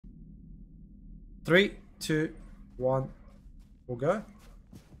3, 2, 1. We'll go.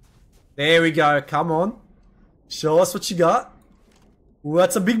 There we go. Come on. Show us what you got. Ooh,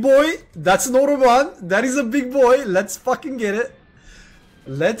 that's a big boy. That's an auto one. That is a big boy. Let's fucking get it.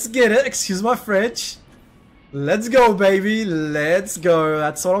 Let's get it. Excuse my French. Let's go, baby. Let's go.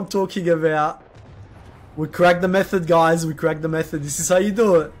 That's what I'm talking about. We cracked the method, guys. We cracked the method. This is how you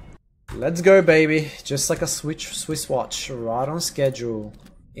do it. Let's go, baby. Just like a Swiss watch. Right on schedule.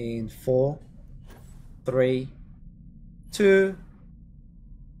 In 4, 3, 2,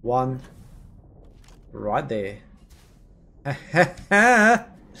 1. Right there.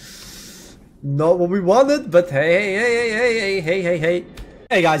 Not what we wanted, but hey.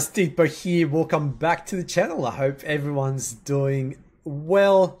 Hey guys, Deeper here. Welcome back to the channel. I hope everyone's doing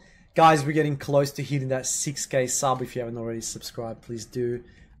well. Guys, we're getting close to hitting that 6k sub. If you haven't already subscribed, please do.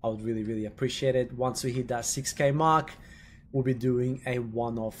 I would really appreciate it. Once we hit that 6k mark, we'll be doing a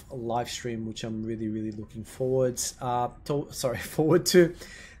one-off live stream, which I'm really looking forward to.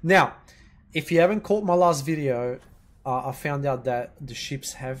 Now, if you haven't caught my last video, I found out that the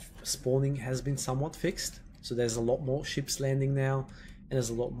ships spawning has been somewhat fixed. So there's a lot more ships landing now, and there's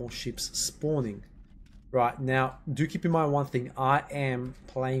a lot more ships spawning. Right, now, do keep in mind one thing. I am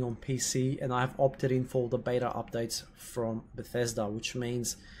playing on PC, and I've opted in for the beta updates from Bethesda, which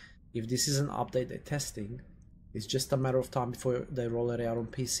means if this is an update they're testing, it's just a matter of time before they roll it out on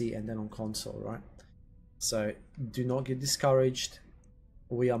PC and then on console, right? So do not get discouraged.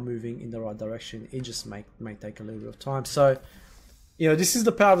 We are moving in the right direction. It just may take a little bit of time. So, you know, this is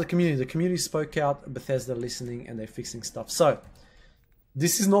the power of the community. The community spoke out, Bethesda listening, and they're fixing stuff. So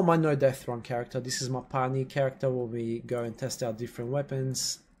this is not my no death run character. This is my pioneer character where we go and test out different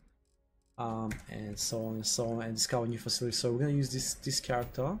weapons, and so on and so on, and discover new facilities. So we're going to use this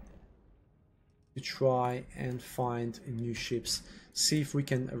character to try and find new ships, see if we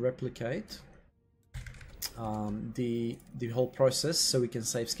can replicate the whole process, so we can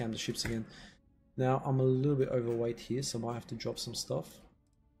save scan the ships again. Now I'm a little bit overweight here, so I might have to drop some stuff.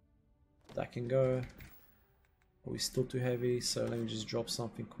 That can go. Are we still too heavy? So let me just drop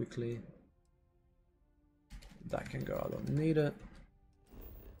something quickly. That can go. I don't need it.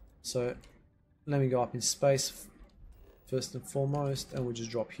 So let me go up in space first and foremost, and we'll just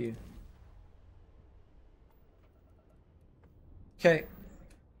drop here. Okay.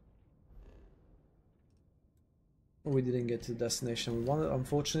 We didn't get to the destination we wanted,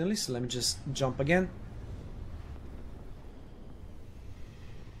 unfortunately, so let me just jump again.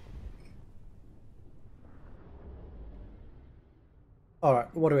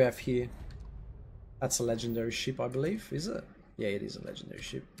 Alright, what do we have here? That's a legendary ship, I believe, is it? Yeah, it is a legendary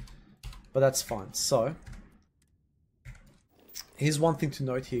ship. But that's fine. So, here's one thing to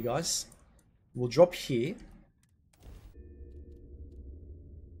note here, guys. We'll drop here.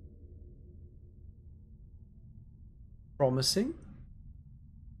 Promising.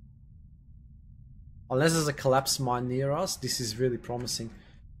 Unless there's a collapsed mine near us, this is really promising.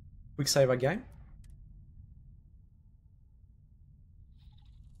 Quick save our game.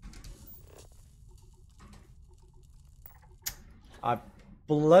 I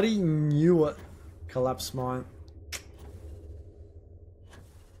bloody knew it. Collapsed mine.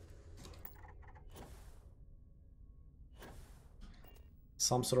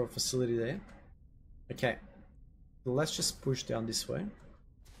 Some sort of facility there. Okay. Let's just push down this way.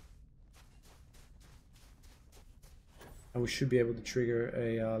 And we should be able to trigger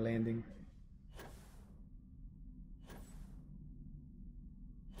a landing.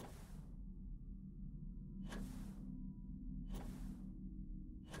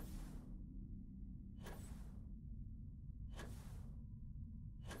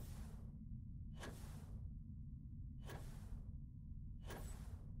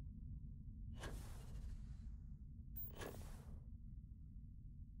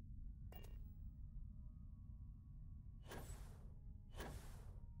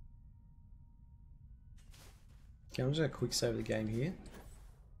 Okay, I'm just gonna quick save the game here.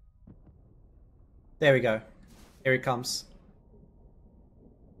 There we go. Here it comes.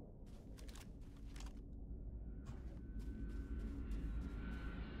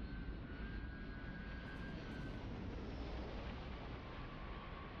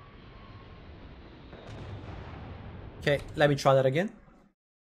 Okay, let me try that again.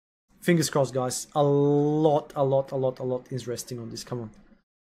 Fingers crossed, guys. A lot is resting on this. Come on.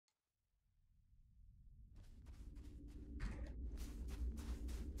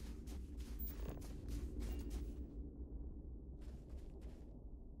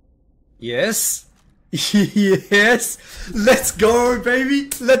 Yes. Yes. Let's go, baby.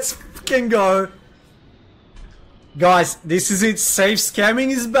 Let's fucking go. Guys, this is it. Safe scamming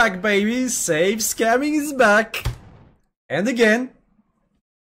is back, baby. Safe scamming is back. And again.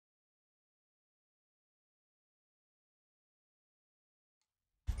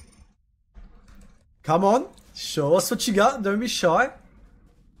 Come on. Show us what you got. Don't be shy.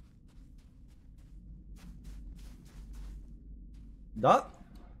 That.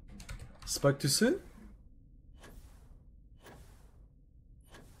 Spoke too soon.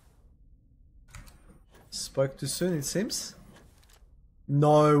 Spoke too soon, it seems.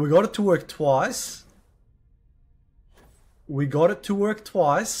 No, we got it to work twice. We got it to work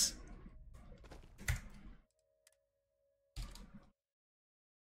twice.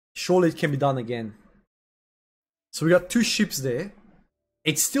 Surely it can be done again. So we got two ships there.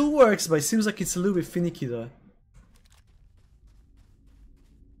 It still works, but it seems like it's a little bit finicky though.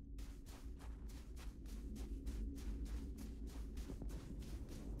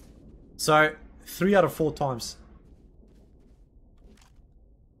 So, 3 out of 4 times.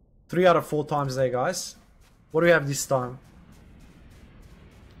 3 out of 4 times there, guys. What do we have this time?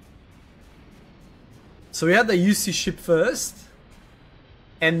 So we had the UC ship first.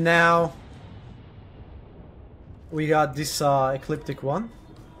 And now we got this ecliptic one.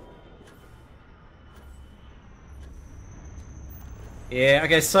 Yeah,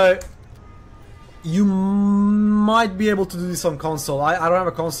 okay, so you might be able to do this on console. I don't have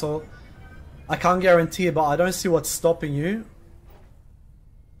a console. I can't guarantee it, but I don't see what's stopping you.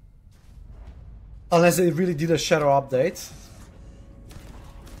 Unless they really did a shadow update.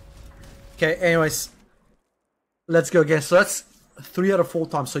 Okay, anyways. Let's go again. So that's 3 out of 4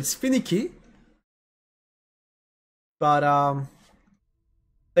 times. So it's finicky. But,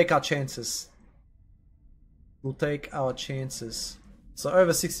 take our chances. We'll take our chances. So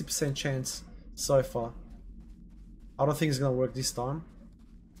over 60% chance so far. I don't think it's gonna work this time.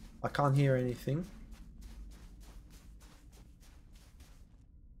 I can't hear anything.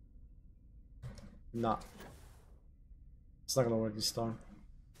 Nah. It's not gonna work this time.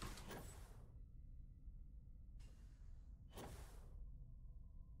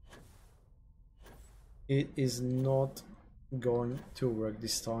 It is not going to work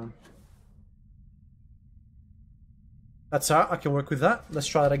this time. That's alright, I can work with that. Let's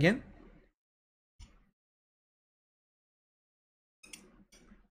try it again.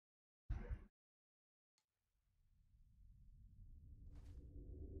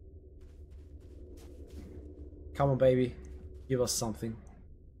 Come on, baby. Give us something.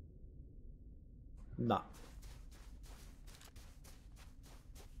 Nah.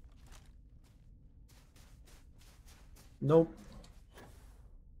 Nope.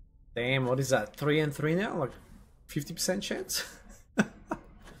 Damn, what is that? 3 and 3 now? Like 50% chance?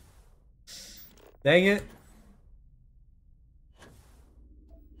 Dang it.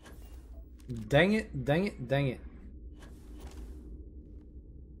 Dang it, dang it, dang it.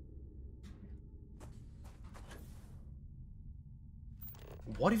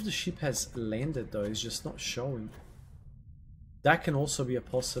 What if the ship has landed though? It's just not showing. That can also be a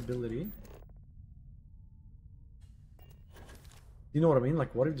possibility. You know what I mean?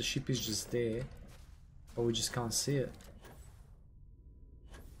 Like, what if the ship is just there, but we just can't see it?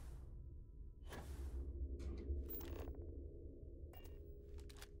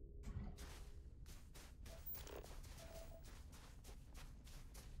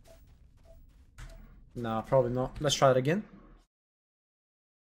 Nah, probably not. Let's try it again.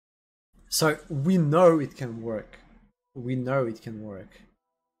 So, we know it can work. We know it can work.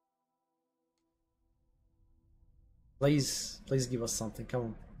 Please give us something, come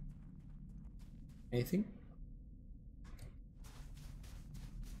on. Anything?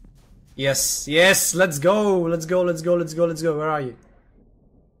 Yes, yes, let's go, let's go, let's go, let's go, let's go. Where are you?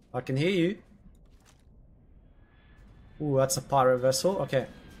 I can hear you. Ooh, that's a pirate vessel, okay.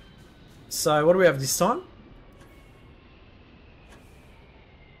 So, what do we have this time?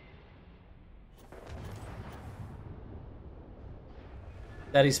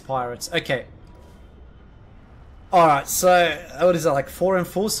 That is pirates, okay. Alright, so what is that, like 4 and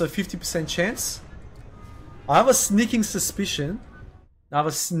 4, so 50% chance? I have a sneaking suspicion.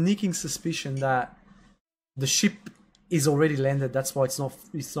 That the ship is already landed. That's why it's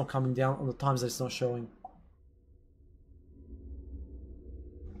not coming down on the times that it's not showing.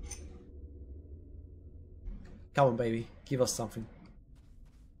 Come on, baby, give us something.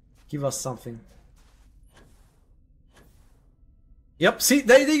 Give us something. Yep, see,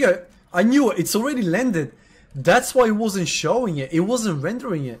 there you go. I knew it. It's already landed. That's why it wasn't showing it. It wasn't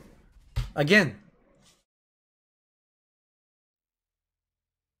rendering it. Again.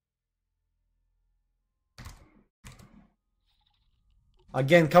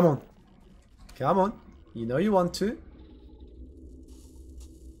 Again, come on. Come on. You know you want to.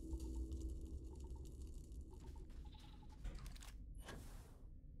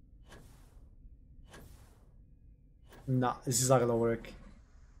 Nah, this is not gonna work.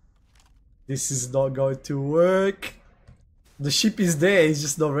 This is not going to work. The ship is there, it's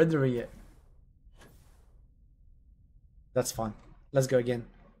just not rendering it. That's fine. Let's go again.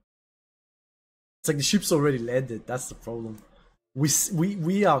 It's like the ship's already landed, that's the problem.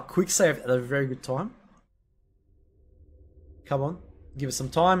 We are quick saved at a very good time. Come on, give us some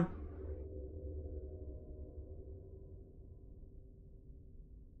time.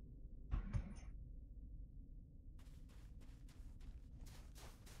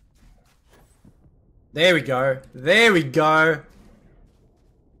 There we go. There we go.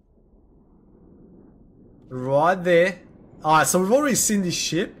 Right there. Alright, so we've already seen this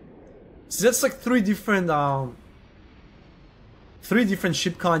ship. So that's like three different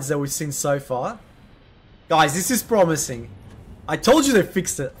ship kinds that we've seen so far. Guys, this is promising. I told you they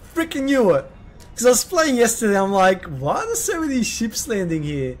fixed it. Freaking knew it. Because I was playing yesterday, I'm like, why are there so many ships landing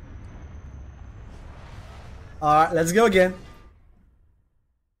here? Alright, let's go again.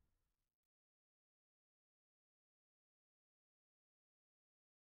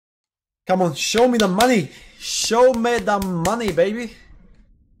 Come on, show me the money. Show me the money, baby.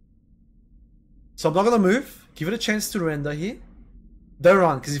 So I'm not gonna move. Give it a chance to render here. Don't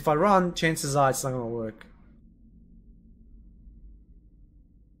run, because if I run, chances are it's not gonna work.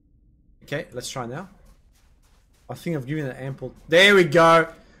 Okay, let's try now. I think I've given it ample. There we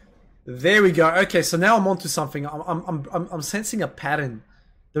go. There we go. Okay, so now I'm onto something. I'm sensing a pattern.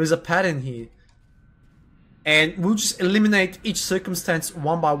 There is a pattern here. And we'll just eliminate each circumstance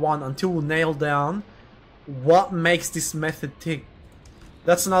one by one until we nail down what makes this method tick.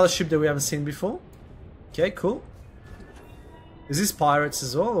 That's another ship that we haven't seen before. Okay, cool. Is this pirates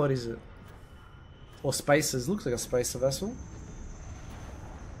as well? What is it? Or spacers? Looks like a spacer vessel.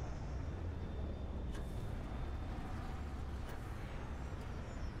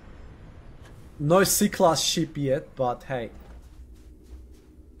 No C-class ship yet, but hey.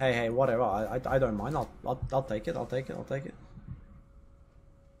 Hey, whatever. I don't mind. I'll take it. I'll take it. I'll take it.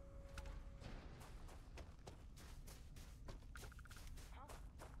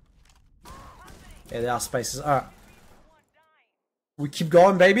 Yeah, there are spaces. Alright. We keep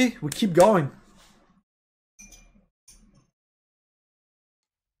going, baby. We keep going.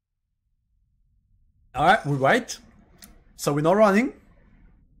 Alright, we wait. So we're not running.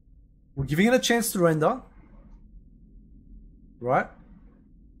 We're giving it a chance to render. Right?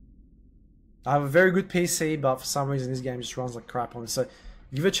 I have a very good PC, but for some reason this game just runs like crap on it. So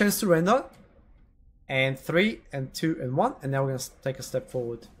give it a chance to render. And 3, and 2, and 1. And now we're going to take a step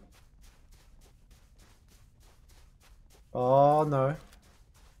forward. Oh no.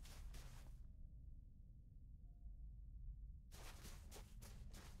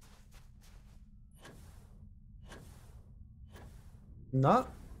 No,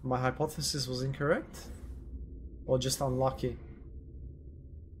 my hypothesis was incorrect. Or just unlucky.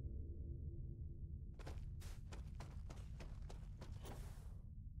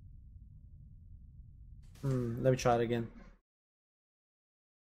 Let me try it again.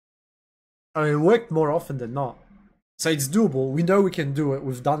 I mean, it worked more often than not. So it's doable. We know we can do it.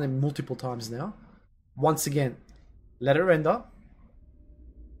 We've done it multiple times now. Once again, let it render.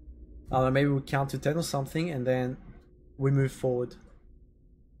 I don't know, maybe we count to 10 or something and then we move forward.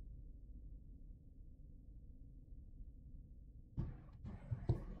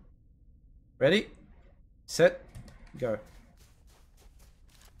 Ready? Set? Go.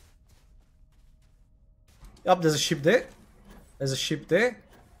 Yup, there's a ship there. There's a ship there.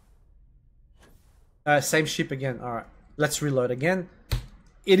 Same ship again. Alright. Let's reload again.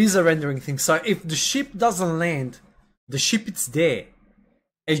 It is a rendering thing. So if the ship doesn't land, the ship is there.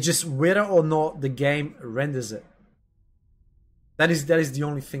 It's just whether or not the game renders it. That is the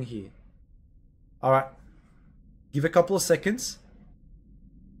only thing here. Alright. Give a couple of seconds.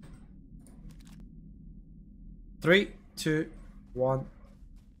 3, 2, 1.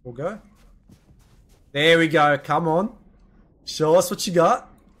 We'll go. There we go. Come on. Show us what you got.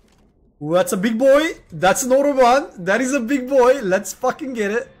 Ooh, that's a big boy. That's an Autobahn. That is a big boy. Let's fucking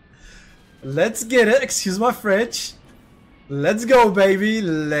get it. Let's get it. Excuse my French. Let's go, baby.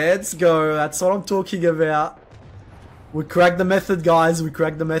 Let's go. That's what I'm talking about. We cracked the method, guys. We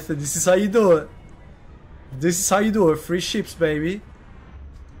cracked the method. This is how you do it. This is how you do it. Free ships, baby.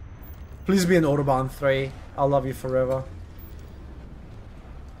 Please be an Autobahn 3. I'll love you forever.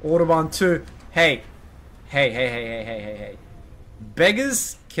 Autobahn 2. Hey. Hey.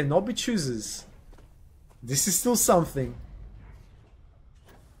 Beggars cannot be choosers. This is still something.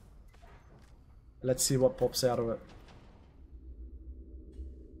 Let's see what pops out of it.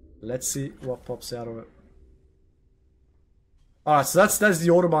 Let's see what pops out of it. Alright, so that's the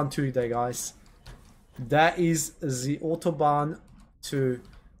Autobahn 2 there, guys. That is the Autobahn 2.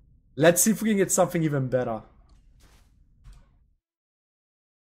 Let's see if we can get something even better.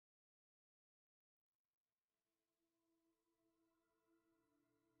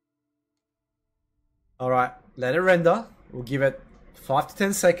 Alright, let it render. We'll give it 5 to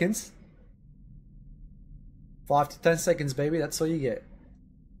 10 seconds. 5 to 10 seconds, baby. That's all you get.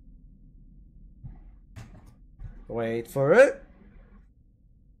 Wait for it.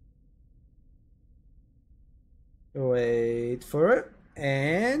 Wait for it.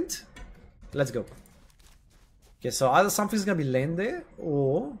 And let's go. Okay, so either something's gonna be land there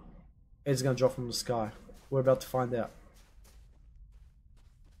or it's gonna drop from the sky. We're about to find out.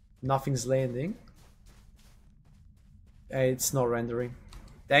 Nothing's landing. It's not rendering.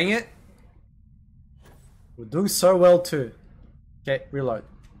 Dang it. We're doing so well too. Okay, reload.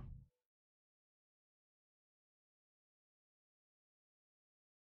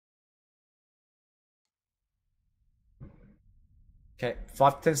 Okay,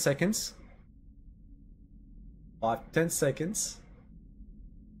 5 to 10 seconds. 5 to 10 seconds.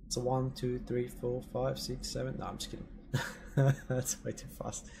 So 1, 2, 3, 4, 5, 6, 7. No, I'm just kidding. That's way too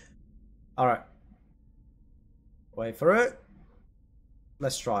fast. Alright. Wait for it.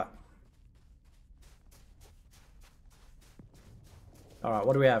 Let's try it. Alright,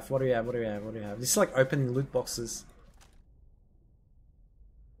 what do we have? What do we have? What do we have? What do we have? This is like opening loot boxes.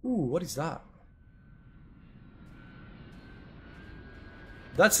 Ooh, what is that?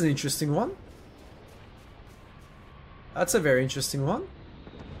 That's an interesting one. That's a very interesting one.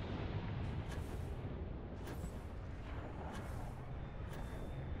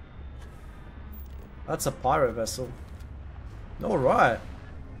 That's a pirate vessel. Alright.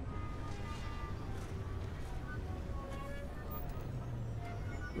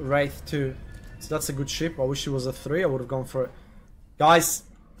 Wraith 2. So that's a good ship. I wish it was a 3. I would have gone for it. Guys,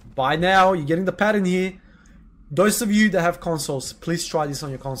 by now, you're getting the pattern here. Those of you that have consoles, please try this on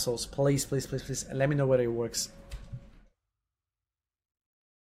your consoles. Please, please, please, please. And let me know whether it works.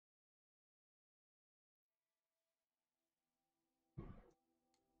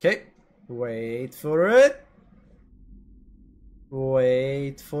 Okay. Wait for it.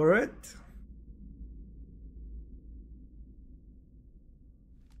 Wait for it.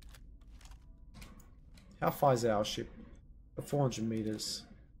 How far is our ship? 400 meters.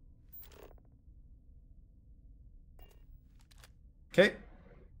 Okay.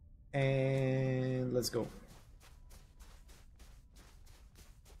 And let's go.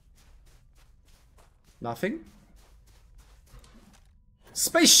 Nothing.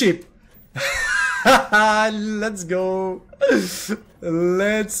 Spaceship! Let's go.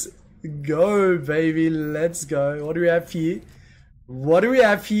 Let's go, baby. Let's go. What do we have here? What do we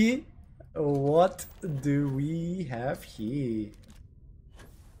have here? What do we have here?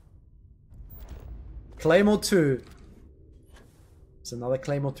 Claymore 2. It's another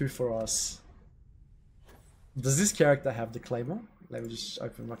Claymore 2 for us. Does this character have the Claymore? Let me just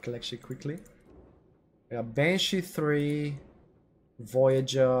open my collection quickly. I got Banshee 3.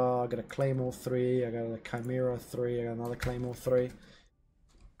 Voyager, I got a Claymore 3, I got a Chimera 3, I got another Claymore 3.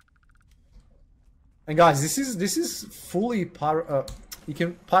 And guys, this is fully pirate. You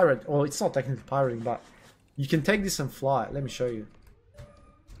can pirate, or it's not technically pirating, but you can take this and fly. Let me show you.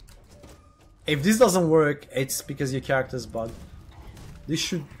 If this doesn't work, it's because your character's bugged. This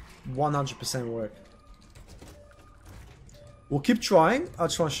should 100% work. We'll keep trying. I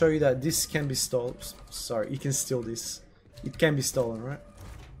just want to show you that this can be stolen. Sorry, you can steal this. It can be stolen, right?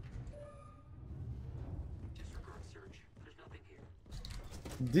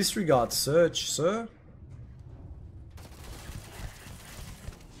 Disregard search, sir.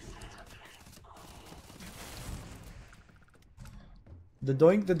 The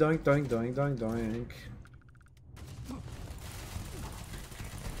doink, doink, doink, doink, doink.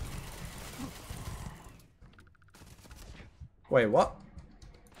 Wait, what?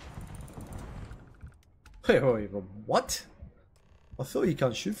 Wait, what? I thought you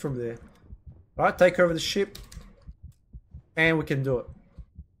can't shoot from there. Alright, take over the ship. And we can do it.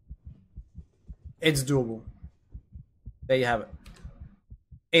 It's doable. There you have it.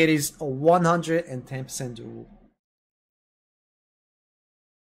 It is 110% doable.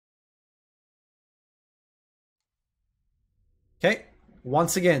 Okay,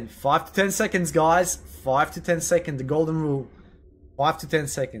 once again, 5 to 10 seconds, guys. 5 to 10 seconds, the golden rule. 5 to 10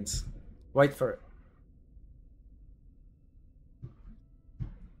 seconds. Wait for it.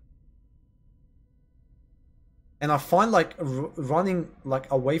 And I find like running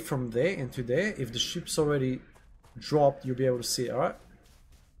like away from there into there, if the ship's already dropped, you'll be able to see it, alright?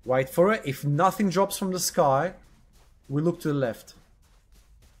 Wait for it. If nothing drops from the sky, we look to the left.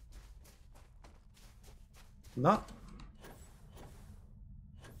 No.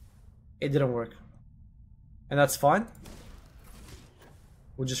 It didn't work. And that's fine.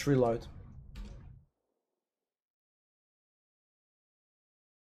 We'll just reload.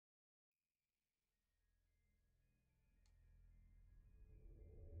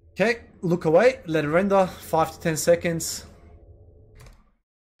 Okay, look away, let it render, 5 to 10 seconds.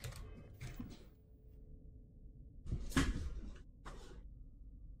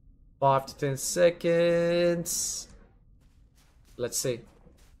 Five to 10 seconds. Let's see.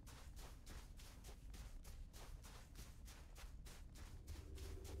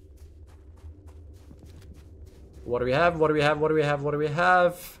 What do we have? What do we have? What do we have? What do we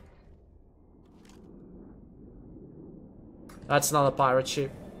have? That's not a pirate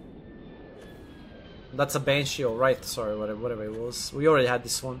ship. That's a Banshee, or right? Sorry, whatever it was. We already had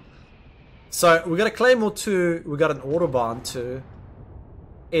this one. So we got a Claymore 2. We got an Autobahn 2.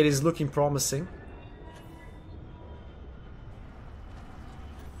 It is looking promising.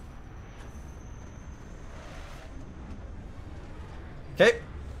 Okay,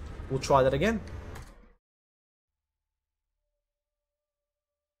 we'll try that again.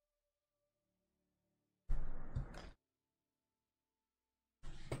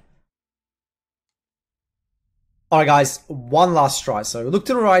 Alright guys, one last try. So look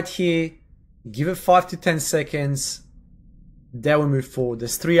to the right here, give it 5 to 10 seconds, then we move forward.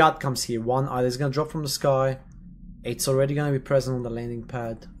 There's 3 outcomes here. One, either it's going to drop from the sky, it's already going to be present on the landing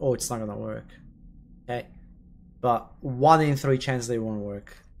pad, or it's not going to work. Okay, but 1 in 3 chance they won't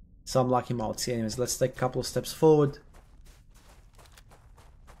work. So I'm lucky multi. Anyways, let's take a couple of steps forward.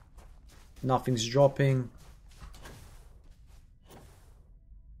 Nothing's dropping.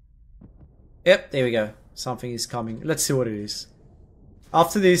 Yep, there we go. Something is coming. Let's see what it is.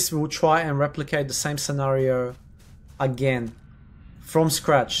 After this, we'll try and replicate the same scenario again from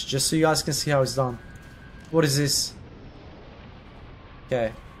scratch, just so you guys can see how it's done. What is this?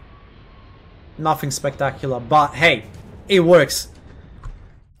 Okay. Nothing spectacular, but hey, it works.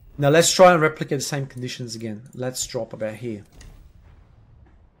 Now let's try and replicate the same conditions again. Let's drop about here.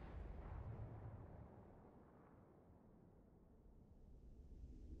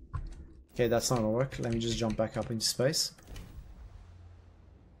 Okay, that's not gonna work. Let me just jump back up into space.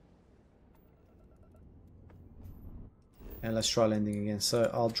 And let's try landing again. So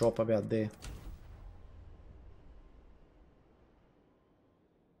I'll drop about there.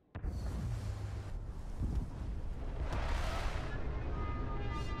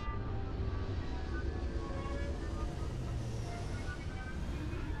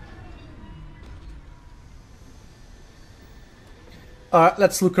 Alright,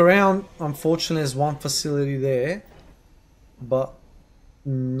 let's look around. Unfortunately, there's one facility there, but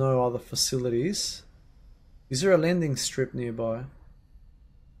no other facilities. Is there a landing strip nearby?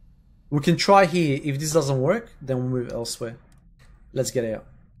 We can try here. If this doesn't work, then we'll move elsewhere. Let's get out.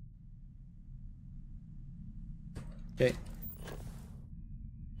 Okay.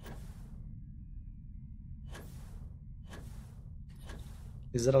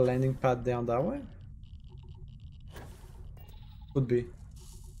 Is there a landing pad down that way? Could be.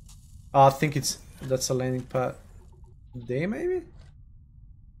 I think that's a landing pad there, maybe?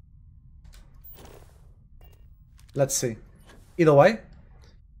 Let's see. Either way,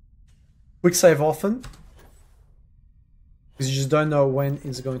 quick save often, because you just don't know when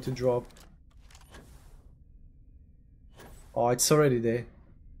it's going to drop. Oh, it's already there.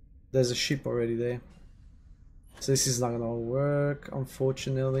 There's a ship already there. So this is not gonna work,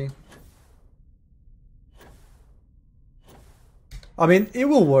 unfortunately. I mean, it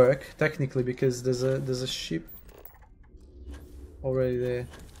will work technically because there's a ship already there.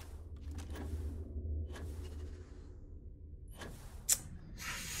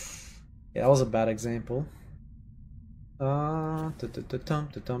 Yeah, that was a bad example. We want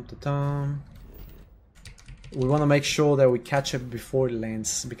to make sure that we catch it before it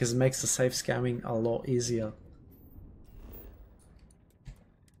lands, because it makes the safe scamming a lot easier.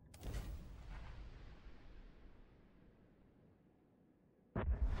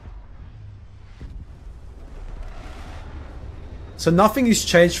 So nothing is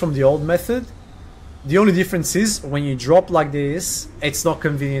changed from the old method. The only difference is when you drop like this, it's not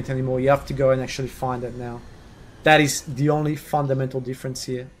convenient anymore. You have to go and actually find it now. That is the only fundamental difference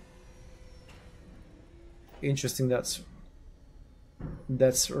here. Interesting, that's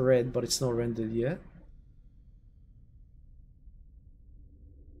red, but it's not rendered yet.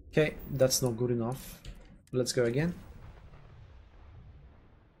 Okay, that's not good enough. Let's go again.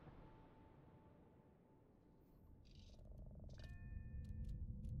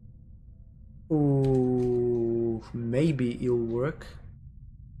 Ooh, maybe it'll work.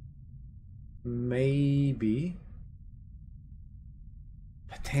 Maybe.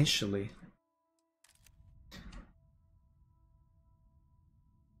 Potentially.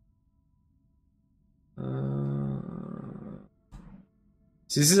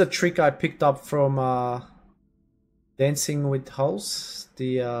 So this is a trick I picked up from Dancing with Holes,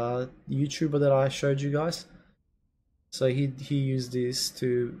 the YouTuber that I showed you guys. So he used this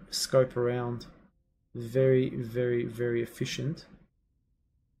to scope around. Very, very, very efficient.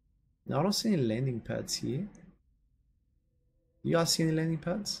 Now I don't see any landing pads here. You guys see any landing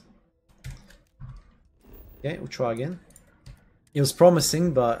pads? Okay, we'll try again. It was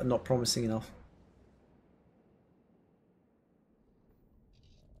promising, but not promising enough.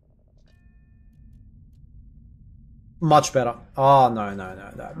 Much better. Oh, no.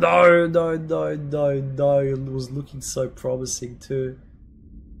 It was looking so promising too.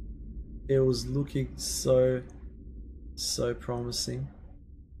 It was looking so promising.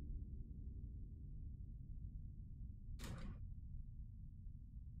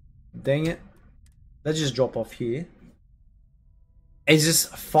 Dang it. Let's just drop off here. It's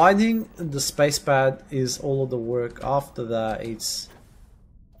just finding the space pad is all of the work. After that, it's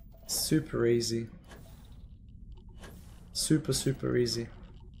super easy. Super easy.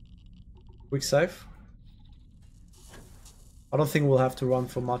 Quick save. I don't think we'll have to run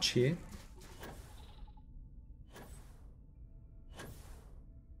for much here.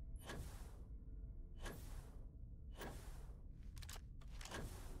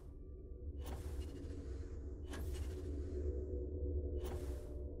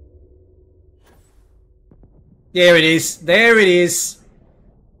 There it is. There it is.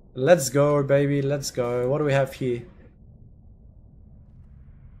 Let's go, baby. Let's go. What do we have here?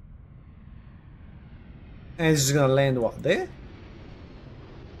 And it's just gonna land what? There?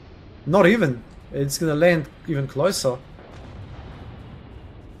 Not even. It's gonna land even closer.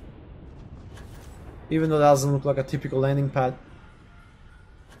 Even though that doesn't look like a typical landing pad.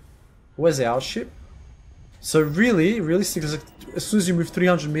 Where's our ship? So really, realistically, as soon as you move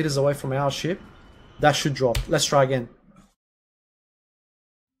 300 meters away from our ship, that should drop. Let's try again.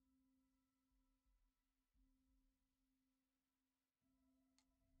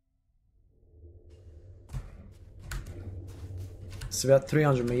 It's about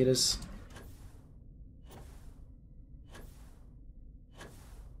 300 meters.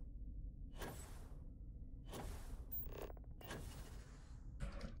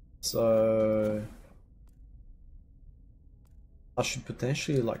 So I should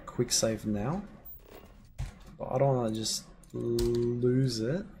potentially like quick save now, but I don't want to just lose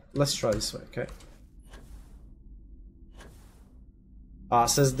it. Let's try this way, okay? Ah,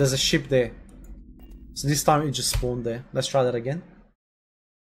 so there's a ship there. So this time it just spawned there. Let's try that again.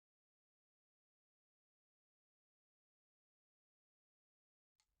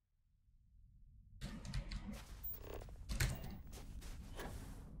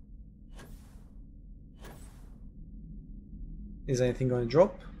 Is anything going to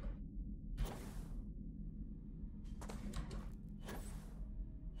drop?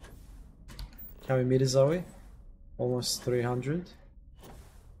 How many meters are we? Almost 300.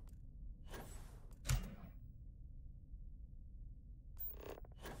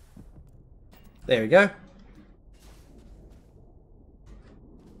 There we go.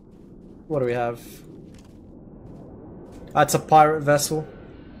 What do we have? That's a pirate vessel.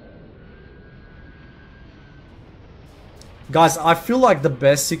 Guys, I feel like the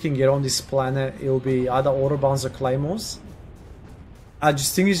best you can get on this planet, it'll be either autobahns or claymores. I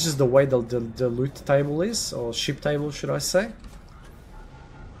just think it's just the way the loot table is, or ship table should I say.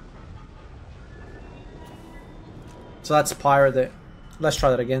 So that's pirate there. Let's try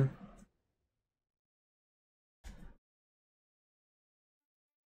that again.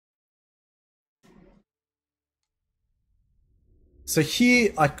 So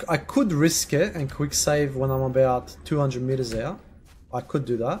here, I could risk it and quick save when I'm about 200 meters out. I could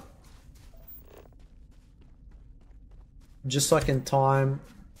do that. Just so I can time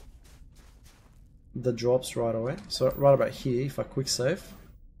the drops right away. So right about here, if I quick save.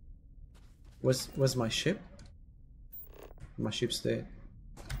 Where's my ship? My ship's there.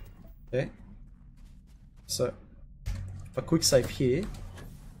 Okay. So, if I quick save here.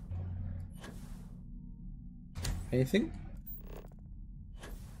 Anything?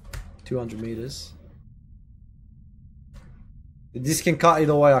 200 meters. This can cut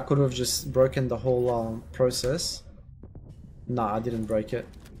either way. I could have just broken the whole process. Nah, I didn't break it.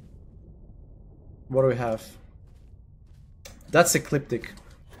 What do we have? That's ecliptic.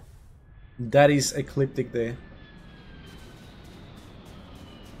 That is ecliptic there.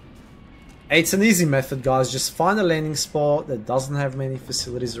 It's an easy method, guys. Just find a landing spot that doesn't have many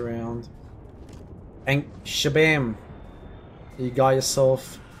facilities around. And shabam. You got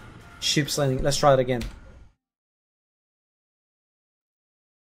yourself ships landing. Let's try it again.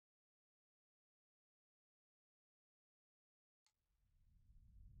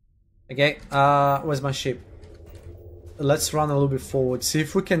 Okay, where's my ship? Let's run a little bit forward. See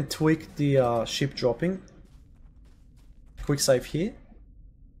if we can tweak the ship dropping. Quick save here.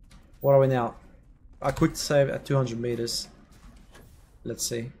 What are we now? A quick save at 200 meters. Let's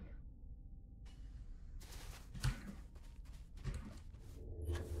see.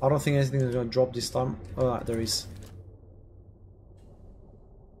 I don't think anything is going to drop this time. Oh, there is.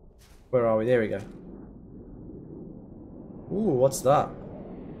 Where are we? There we go. Ooh, what's that?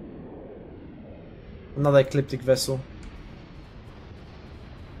 Another ecliptic vessel.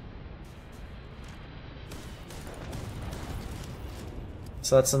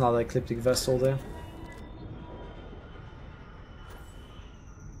 So that's another ecliptic vessel there.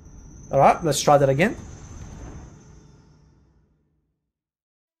 Alright, let's try that again.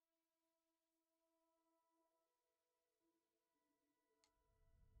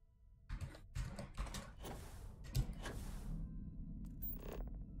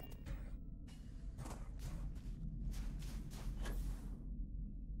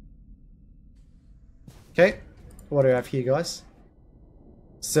 Okay, what do we have here, guys?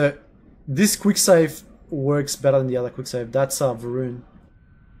 So this quick save works better than the other quick save. That's Varun.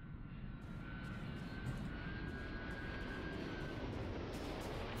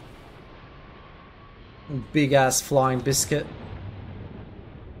 Big ass flying biscuit.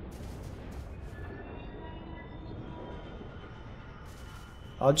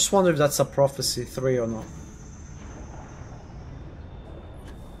 I just wonder if that's a prophecy 3 or not.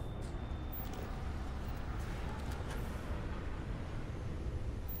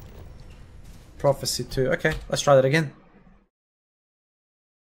 Prophecy 2. Okay, let's try that again.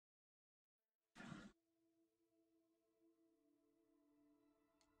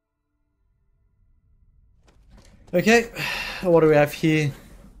 Okay, what do we have here?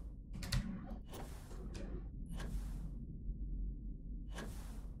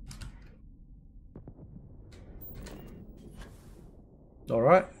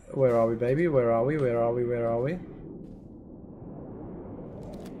 Alright, where are we, baby? Where are we? Where are we? Where are we?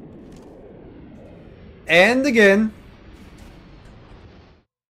 And again.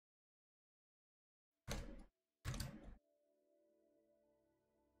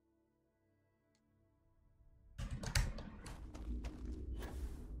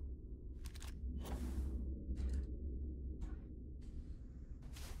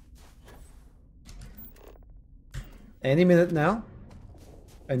 Any minute now.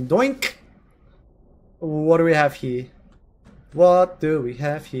 And doink! What do we have here? What do we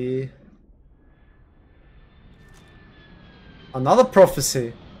have here? Another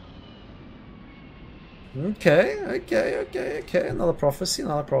prophecy. Okay. Another prophecy,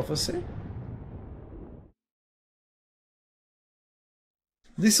 another prophecy.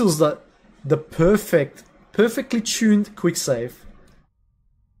 This was the perfectly tuned quick save.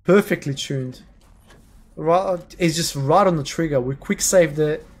 Perfectly tuned. Right, it's just right on the trigger. We quick saved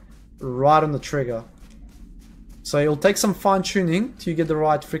it right on the trigger. So it'll take some fine tuning till you get the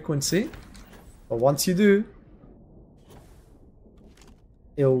right frequency. But once you do,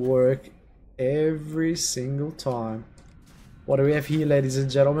 it'll work every single time. What do we have here, ladies and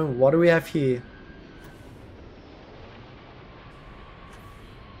gentlemen? What do we have here?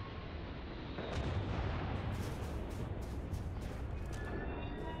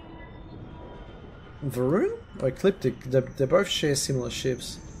 Varun or Ecliptic? They both share similar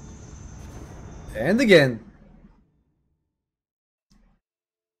ships. And again.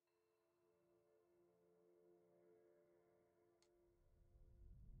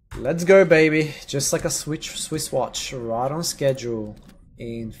 Let's go, baby. Just like a Swiss watch. Right on schedule.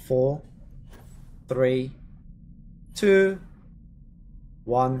 In 4, 3, 2,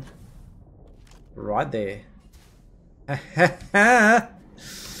 1. Right there.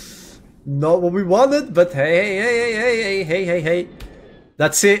 Not what we wanted, but hey.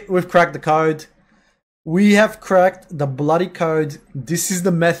 That's it. We've cracked the code. We have cracked the bloody code. This is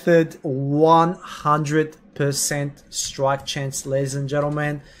the method. 100% strike chance, ladies and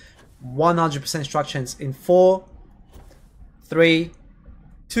gentlemen. 100% strike chance in 4, 3,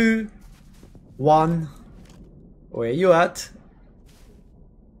 2, 1. Where you at?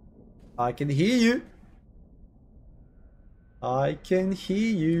 I can hear you. I can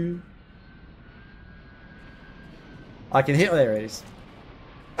hear you. I can hit. Oh, there it is.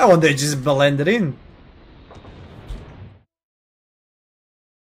 I wonder they just blended in.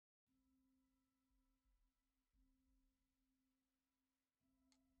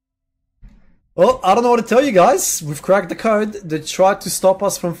 Well, I don't know what to tell you guys. We've cracked the code. They tried to stop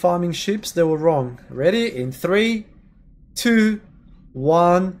us from farming ships. They were wrong. Ready? In 3, 2,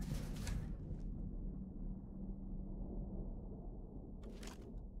 1.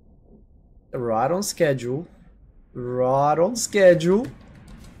 Right on schedule. Right on schedule.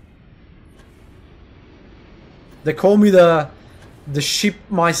 They call me the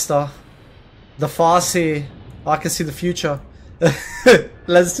shipmeister. The Farsi. I can see the future.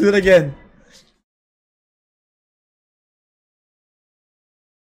 Let's do it again.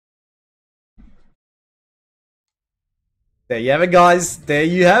 There you have it, guys. There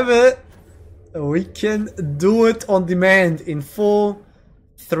you have it. We can do it on demand in 4,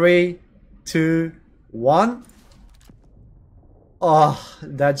 3, 2, 1. Oh,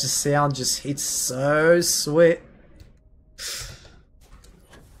 that sound just hits so sweet.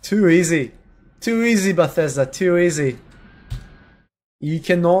 Too easy. Too easy, Bethesda. Too easy. You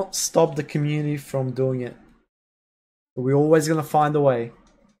cannot stop the community from doing it. We're always going to find a way.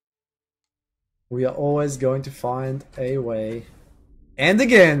 We are always going to find a way. And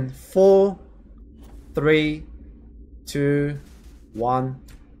again, 4, 3, 2, 1.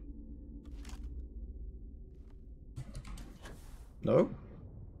 No?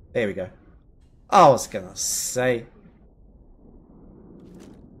 There we go. I was gonna say.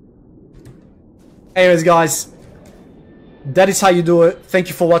 Anyways, guys, that is how you do it. Thank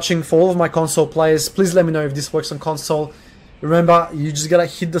you for watching. For all of my console players, please let me know if this works on console. Remember, you just gotta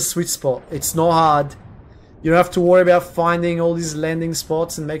hit the sweet spot. It's not hard. You don't have to worry about finding all these landing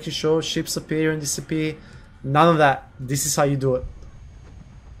spots and making sure ships appear and disappear. None of that. This is how you do it.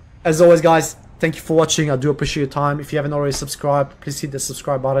 As always, guys, thank you for watching. I do appreciate your time. If you haven't already subscribed, please hit the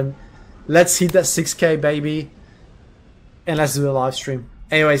subscribe button. Let's hit that 6K, baby. And let's do a live stream.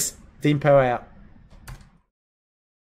 Anyways, the Impo out.